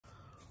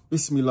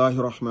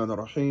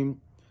Bismillahirrahmanirrahim.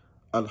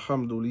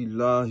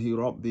 Alhamdulillahi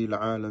Rabbil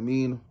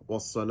Alameen.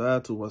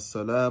 Wassalatu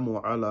wassalamu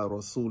ala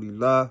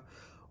Rasulillah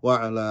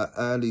wa ala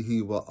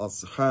alihi wa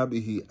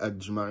ashabihi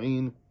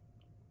ajma'een.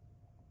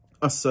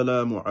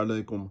 Assalamu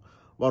alaikum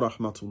wa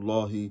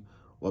rahmatullahi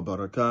wa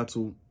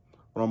barakatuh.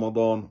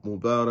 Ramadan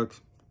Mubarak.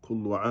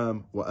 Kullu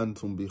aam wa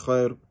antum bi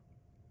khair.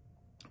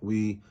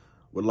 We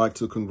would like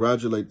to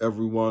congratulate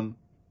everyone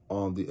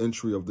on the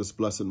entry of this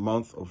blessed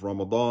month of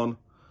Ramadan.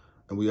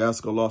 And we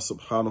ask Allah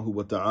subhanahu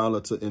wa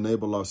ta'ala to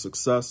enable our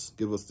success,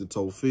 give us the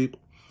tawfiq,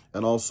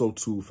 and also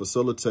to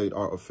facilitate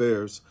our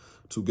affairs,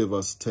 to give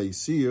us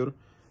taysir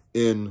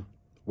in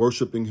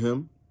worshiping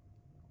Him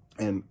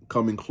and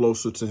coming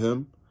closer to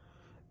Him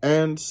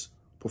and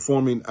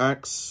performing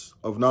acts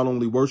of not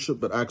only worship,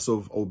 but acts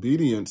of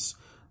obedience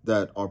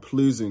that are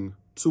pleasing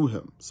to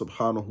Him,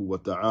 subhanahu wa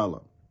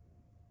ta'ala.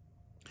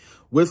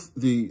 With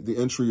the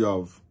entry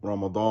of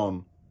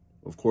Ramadan,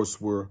 of course,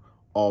 we're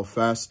all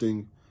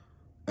fasting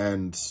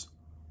and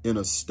in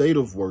a state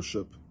of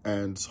worship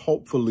and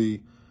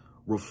hopefully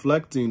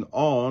reflecting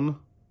on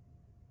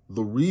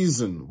the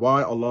reason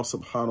why Allah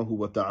subhanahu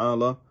wa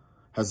ta'ala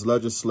has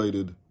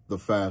legislated the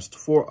fast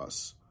for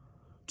us,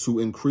 to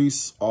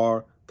increase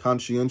our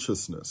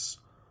conscientiousness,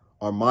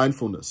 our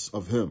mindfulness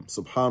of Him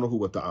subhanahu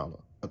wa ta'ala,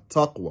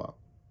 at-taqwa.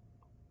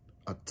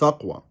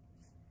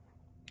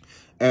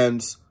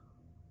 And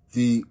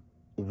the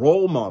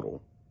role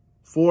model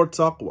for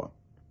taqwa,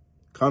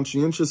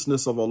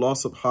 conscientiousness of Allah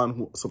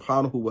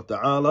subhanahu wa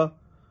ta'ala,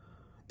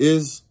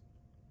 is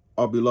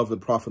our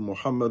beloved Prophet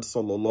Muhammad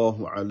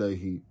sallallahu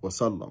alayhi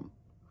wasallam.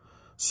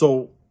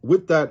 So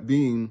with that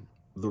being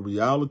the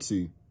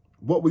reality,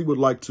 what we would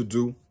like to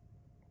do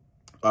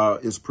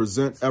is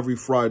present every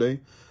Friday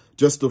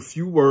just a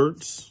few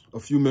words, a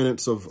few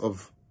minutes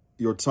of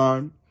your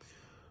time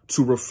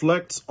to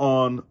reflect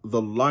on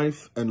the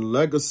life and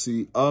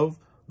legacy of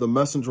the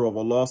Messenger of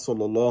Allah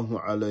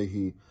sallallahu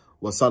alayhi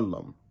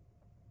wasallam.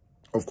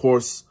 Of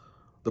course,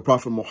 the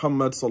Prophet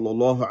Muhammad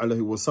sallallahu alaihi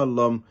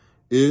wasallam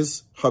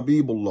is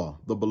Habibullah,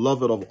 the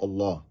beloved of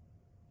Allah.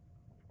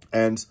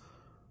 And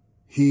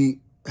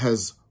he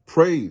has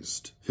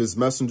praised his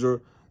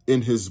messenger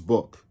in his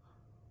book.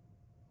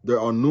 There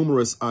are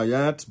numerous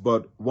ayat,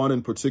 but one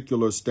in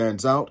particular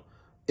stands out.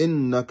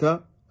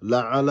 Innaka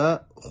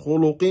la'ala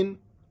khuluqin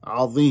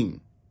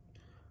azim.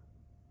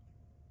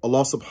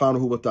 Allah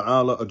subhanahu wa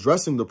ta'ala,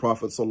 addressing the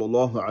Prophet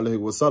sallallahu alaihi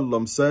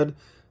wasallam, said,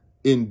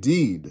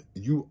 indeed,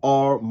 you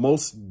are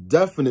most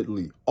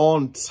definitely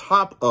on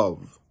top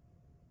of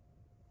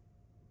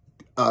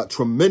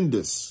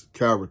tremendous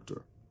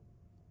character.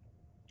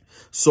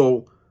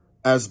 So,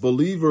 as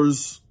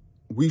believers,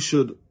 we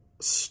should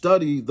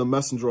study the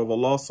Messenger of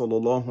Allah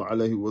sallallahu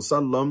alaihi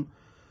wasallam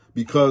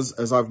because,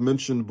 as I've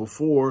mentioned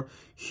before,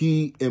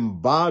 he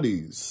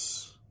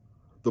embodies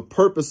the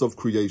purpose of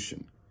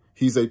creation.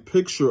 He's a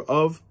picture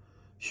of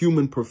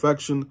human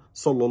perfection,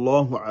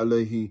 sallallahu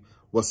alaihi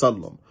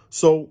wasallam.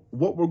 So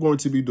what we're going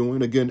to be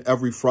doing, again,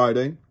 every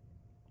Friday,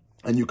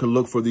 and you can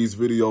look for these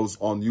videos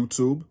on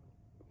YouTube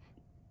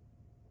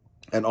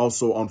and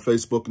also on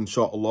Facebook,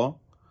 inshallah,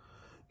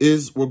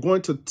 is we're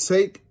going to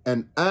take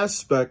an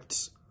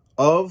aspect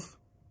of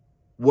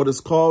what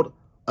is called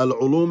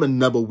al-ulum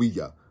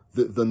an-nabawiyya,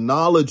 the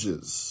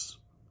knowledges,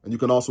 and you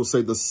can also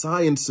say the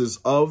sciences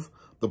of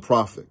the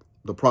Prophet,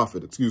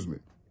 excuse me.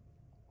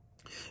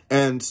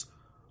 And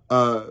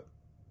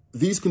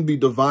these can be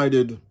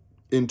divided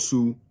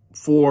into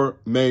four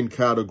main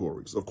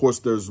categories. Of course,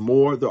 there's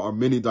more. There are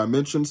many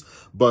dimensions,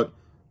 but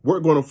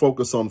we're going to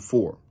focus on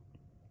four.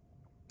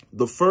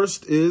 The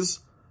first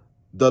is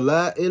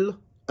Dala'il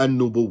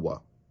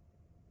an-Nubuwah,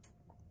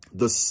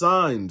 the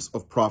signs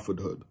of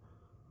prophethood.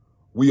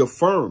 We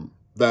affirm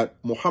that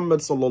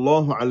Muhammad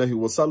sallallahu alaihi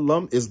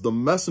wasallam is the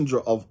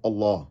messenger of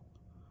Allah.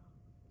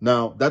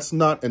 Now, that's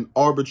not an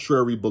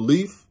arbitrary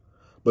belief,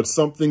 but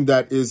something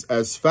that is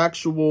as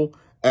factual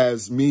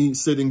as me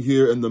sitting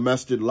here in the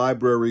masjid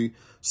library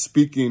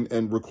speaking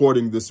and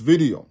recording this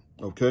video,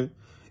 okay?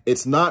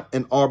 It's not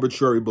an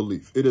arbitrary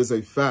belief. It is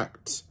a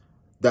fact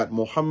that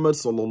Muhammad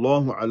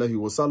sallallahu alaihi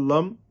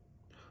wasallam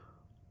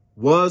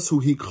was who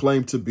he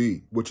claimed to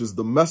be, which is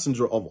the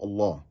messenger of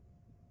Allah,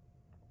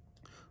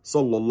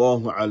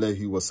 sallallahu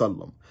alaihi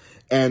wasallam.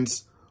 And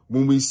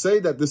when we say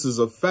that this is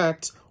a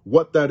fact,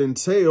 what that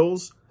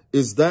entails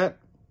is that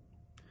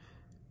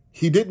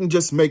he didn't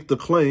just make the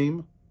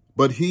claim,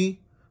 but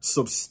he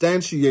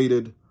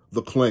substantiated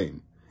the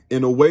claim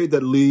in a way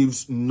that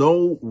leaves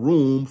no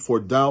room for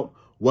doubt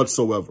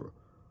whatsoever.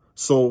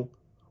 So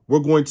we're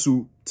going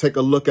to take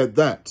a look at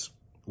that.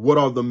 What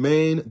are the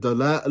main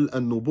dala'il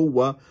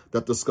an-nubuwah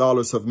that the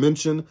scholars have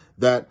mentioned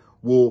that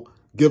will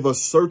give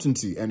us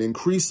certainty and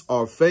increase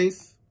our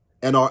faith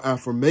and our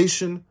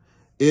affirmation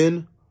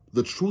in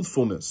the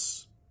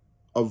truthfulness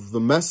of the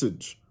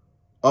message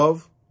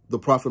of the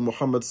Prophet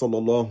Muhammad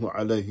sallallahu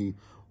alaihi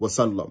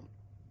wasallam.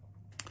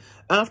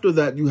 After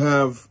that, you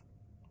have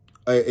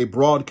a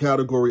broad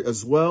category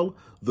as well,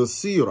 the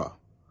seerah,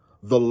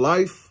 the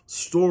life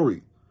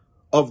story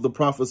of the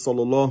Prophet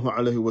sallallahu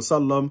alaihi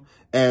wasallam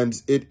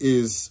and it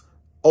is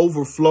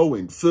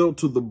overflowing, filled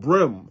to the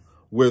brim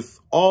with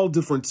all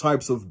different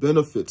types of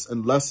benefits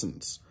and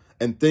lessons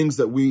and things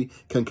that we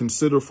can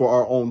consider for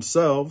our own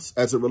selves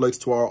as it relates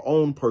to our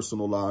own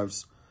personal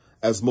lives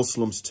as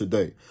Muslims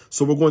today.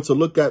 So we're going to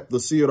look at the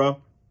seerah,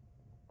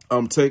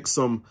 take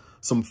some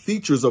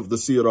features of the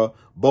seerah,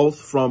 both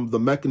from the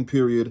Meccan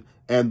period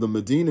and the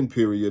Medinan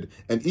period,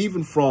 and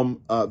even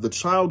from the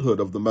childhood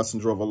of the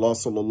Messenger of Allah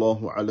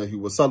sallallahu alaihi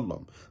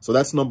wasallam. So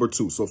that's number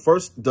 2. So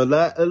first,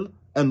 Dala'il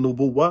and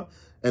Nubuwah,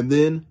 and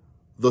then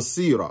the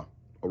seerah,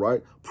 all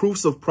right?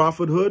 Proofs of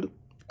prophethood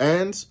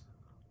and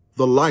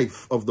the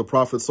life of the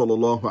Prophet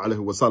sallallahu alaihi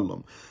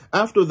wasallam.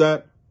 After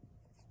that,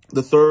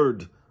 the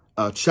third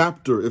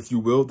chapter, if you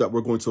will, that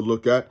we're going to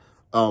look at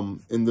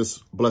in this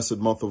blessed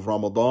month of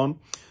Ramadan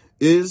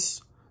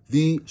is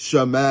the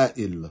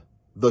Shama'il,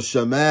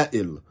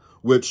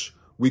 which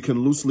we can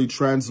loosely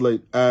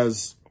translate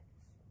as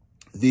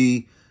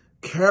the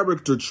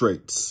character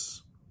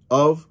traits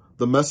of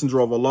the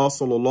Messenger of Allah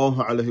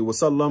sallallahu alaihi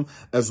wasallam,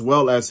 as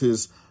well as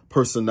his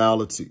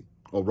personality.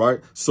 All right.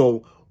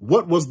 So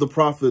what was the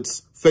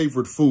Prophet's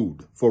favorite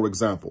food, for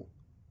example?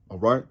 All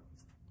right.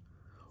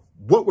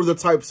 What were the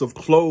types of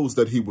clothes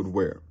that he would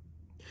wear?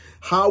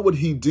 How would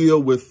he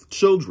deal with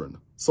children,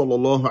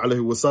 sallallahu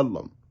alaihi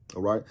wasallam?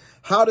 All right.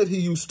 How did he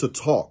used to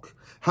talk?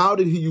 How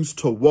did he used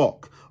to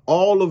walk?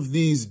 All of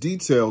these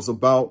details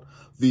about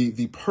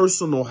the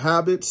personal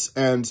habits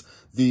and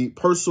the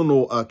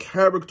personal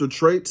character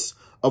traits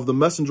of the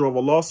Messenger of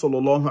Allah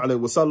sallallahu alaihi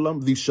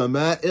wasallam, the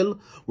Shama'il,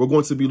 we're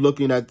going to be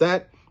looking at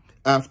that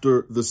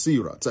after the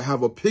seerah, to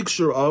have a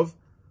picture of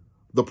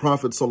the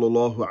Prophet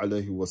sallallahu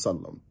alaihi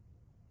wasallam.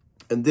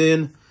 And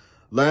then,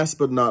 last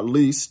but not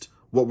least,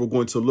 what we're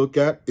going to look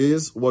at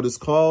is what is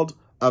called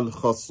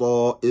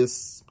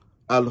al-khasa'is,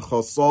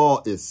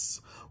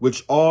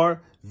 which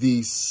are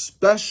the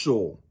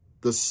special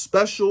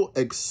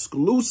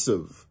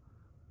exclusive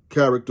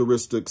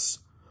characteristics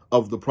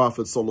of the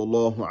Prophet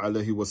sallallahu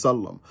alaihi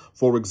wasallam.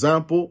 For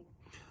example,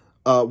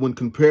 when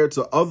compared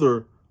to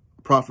other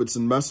prophets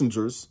and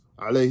messengers,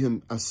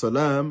 alayhim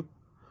assalam,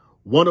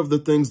 one of the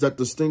things that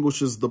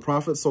distinguishes the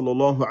Prophet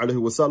sallallahu alaihi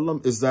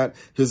wasallam is that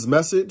his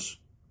message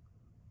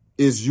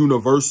is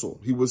universal.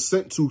 He was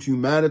sent to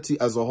humanity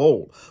as a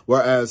whole,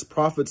 whereas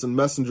prophets and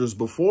messengers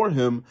before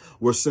him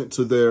were sent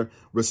to their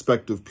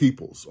respective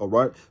peoples. All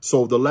right.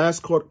 So the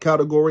last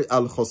category,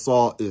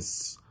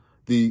 al-khasa'is,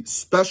 the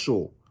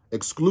special,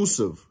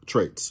 exclusive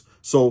traits.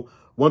 So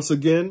once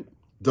again,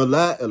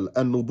 Dala'il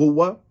and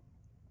Nubuwah,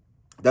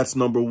 that's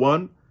number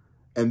 1.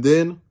 And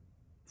then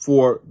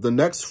for the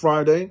next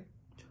Friday,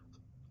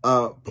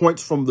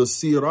 points from the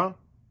seerah.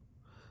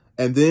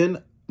 And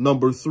then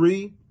number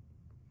 3,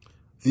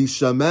 the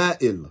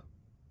Shama'il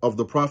of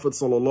the Prophet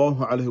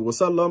sallallahu alaihi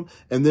wasallam.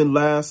 And then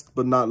last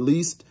but not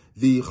least,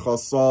 the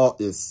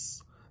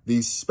Khasa'is,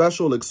 the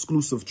special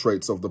exclusive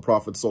traits of the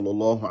Prophet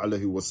sallallahu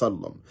alaihi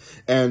wasallam.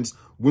 And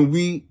when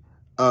we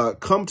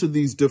come to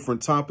these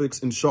different topics,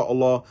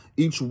 inshallah,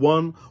 each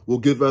one will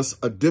give us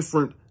a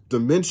different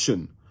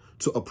dimension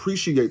to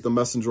appreciate the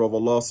Messenger of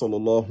Allah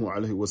sallallahu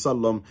alaihi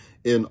wasallam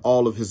in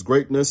all of his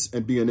greatness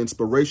and be an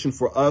inspiration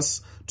for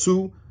us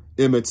to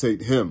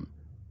imitate him,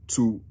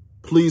 to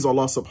please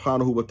Allah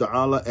subhanahu wa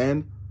ta'ala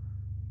and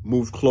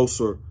move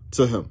closer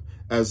to him.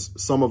 As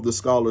some of the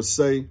scholars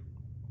say,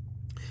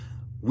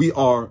 we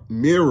are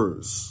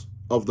mirrors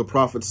of the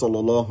Prophet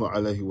sallallahu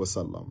alaihi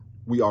wasallam.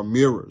 We are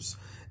mirrors,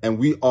 and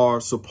we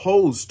are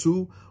supposed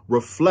to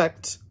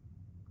reflect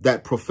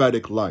that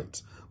prophetic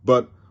light.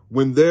 But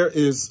when there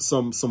is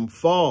some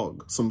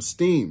fog, some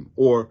steam,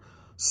 or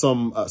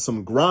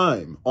some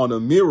grime on a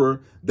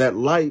mirror, that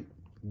light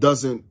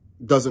doesn't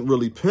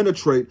really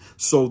penetrate,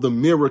 so the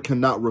mirror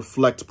cannot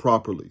reflect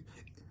properly.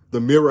 The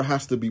mirror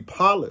has to be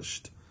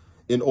polished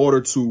in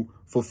order to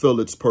fulfill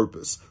its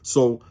purpose.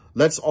 So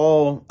let's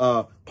all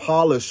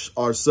polish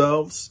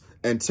ourselves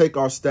and take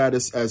our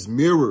status as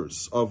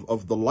mirrors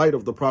of the light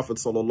of the Prophet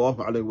sallallahu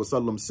alaihi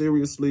wasallam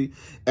seriously.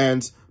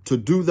 And to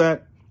do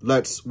that,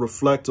 let's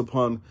reflect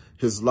upon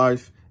his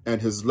life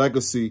and his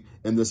legacy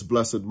in this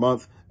blessed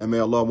month. And may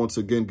Allah once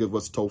again give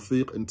us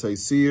tawfiq and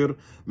taysir.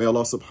 May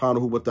Allah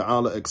subhanahu wa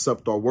ta'ala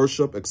accept our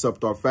worship,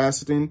 accept our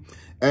fasting,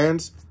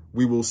 and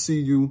we will see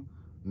you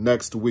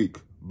next week.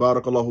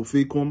 Barakallahu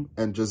feekum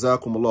and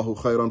jazakum Allahu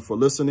khairan for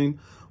listening.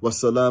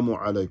 Wassalamu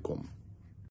alaikum.